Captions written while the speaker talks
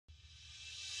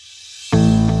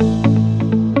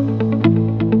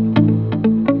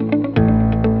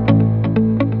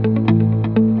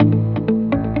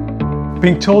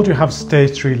Being told you have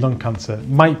stage 3 lung cancer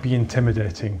might be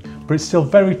intimidating, but it's still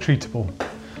very treatable.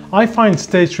 I find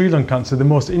stage 3 lung cancer the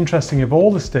most interesting of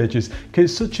all the stages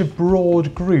because it's such a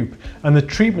broad group and the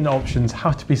treatment options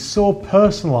have to be so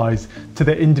personalised to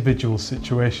the individual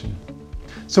situation.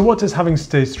 So what does having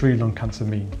stage 3 lung cancer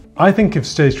mean? I think of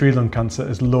stage 3 lung cancer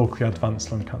as locally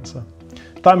advanced lung cancer.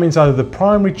 That means either the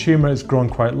primary tumour has grown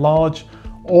quite large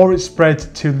or it's spread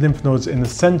to lymph nodes in the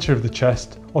centre of the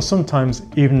chest or sometimes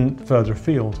even further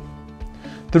afield.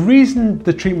 The reason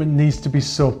the treatment needs to be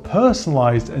so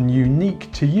personalised and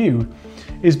unique to you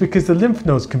is because the lymph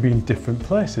nodes can be in different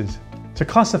places. To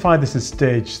classify this as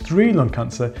stage 3 lung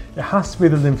cancer, it has to be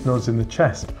the lymph nodes in the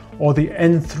chest or the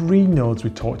N3 nodes we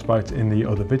talked about in the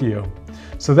other video.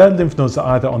 So their lymph nodes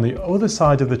are either on the other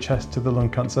side of the chest to the lung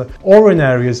cancer or in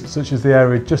areas such as the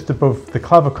area just above the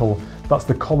clavicle, that's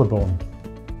the collarbone.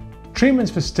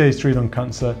 Treatments for stage 3 lung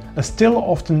cancer are still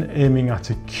often aiming at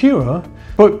a cure,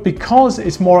 but because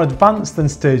it's more advanced than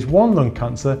stage 1 lung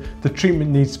cancer, the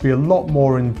treatment needs to be a lot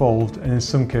more involved and in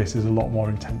some cases a lot more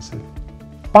intensive.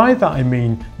 By that I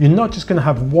mean, you're not just going to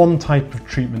have one type of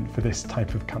treatment for this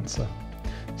type of cancer.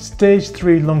 Stage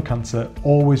 3 lung cancer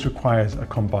always requires a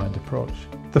combined approach.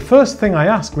 The first thing I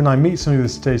ask when I meet somebody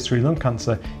with stage 3 lung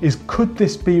cancer is, could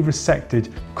this be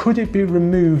resected? Could it be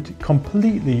removed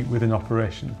completely with an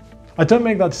operation? I don't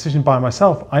make that decision by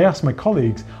myself. I ask my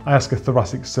colleagues, I ask a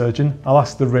thoracic surgeon, I'll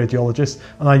ask the radiologist,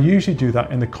 and I usually do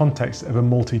that in the context of a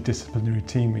multidisciplinary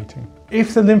team meeting.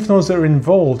 If the lymph nodes that are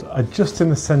involved are just in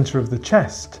the centre of the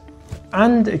chest,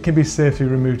 and it can be safely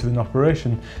removed with an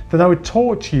operation, then I would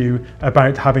talk to you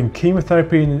about having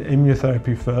chemotherapy and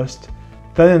immunotherapy first,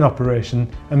 then an operation,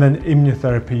 and then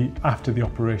immunotherapy after the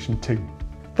operation too.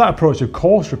 That approach of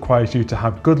course requires you to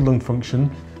have good lung function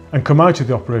and come out of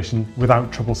the operation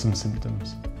without troublesome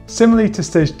symptoms. Similarly to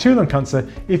stage 2 lung cancer,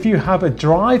 if you have a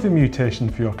driver mutation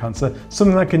for your cancer,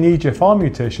 something like an EGFR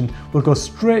mutation will go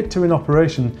straight to an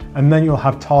operation and then you'll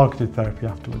have targeted therapy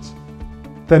afterwards.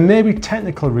 There may be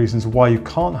technical reasons why you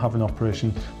can't have an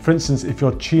operation. For instance, if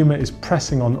your tumour is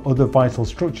pressing on other vital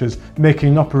structures, making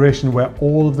an operation where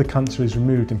all of the cancer is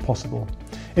removed impossible.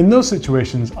 In those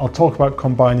situations, I'll talk about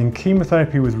combining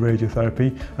chemotherapy with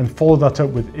radiotherapy and follow that up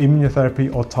with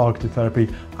immunotherapy or targeted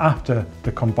therapy after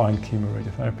the combined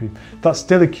chemoradiotherapy. That's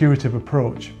still a curative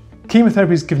approach.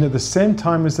 Chemotherapy is given at the same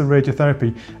time as the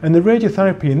radiotherapy, and the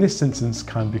radiotherapy in this instance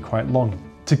can be quite long.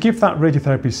 To give that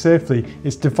radiotherapy safely,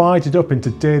 it's divided up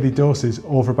into daily doses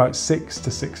over about 6 to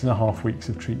 6.5 weeks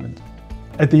of treatment.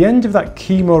 At the end of that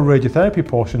chemoradiotherapy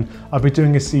portion, I'll be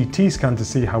doing a CT scan to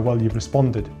see how well you've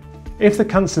responded. If the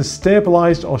cancer's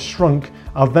stabilised or shrunk,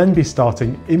 I'll then be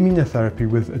starting immunotherapy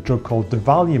with a drug called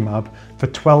durvalumab for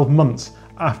 12 months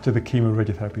after the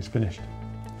chemoradiotherapy is finished.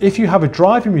 If you have a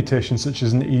driver mutation such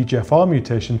as an EGFR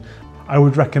mutation, I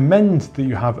would recommend that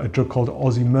you have a drug called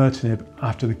osimertinib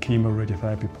after the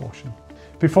chemoradiotherapy portion.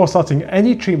 Before starting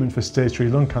any treatment for stage 3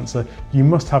 lung cancer, you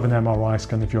must have an MRI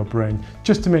scan of your brain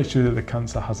just to make sure that the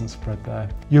cancer hasn't spread there.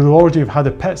 You'll already have had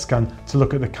a PET scan to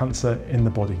look at the cancer in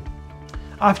the body.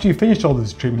 After you've finished all of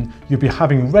this treatment, you'll be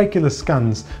having regular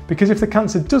scans because if the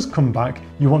cancer does come back,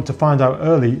 you want to find out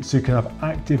early so you can have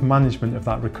active management of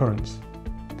that recurrence.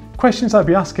 Questions I'd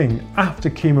be asking after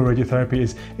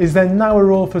chemoradiotherapy is there now a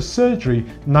role for surgery?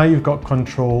 Now you've got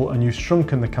control and you've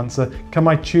shrunken the cancer, can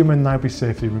my tumour now be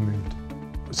safely removed?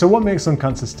 So what makes lung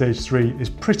cancer stage 3 is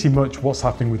pretty much what's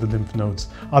happening with the lymph nodes.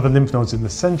 Are the lymph nodes in the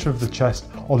centre of the chest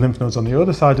or lymph nodes on the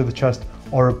other side of the chest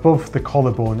or above the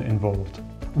collarbone involved?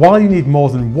 While you need more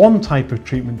than one type of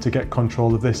treatment to get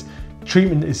control of this,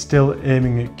 treatment is still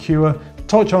aiming at cure.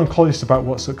 Talk to your oncologist about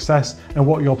what success and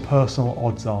what your personal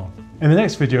odds are. In the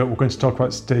next video, we're going to talk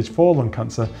about stage 4 lung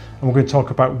cancer and we're going to talk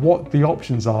about what the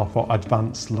options are for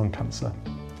advanced lung cancer.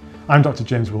 I'm Dr.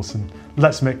 James Wilson.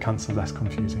 Let's make cancer less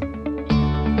confusing.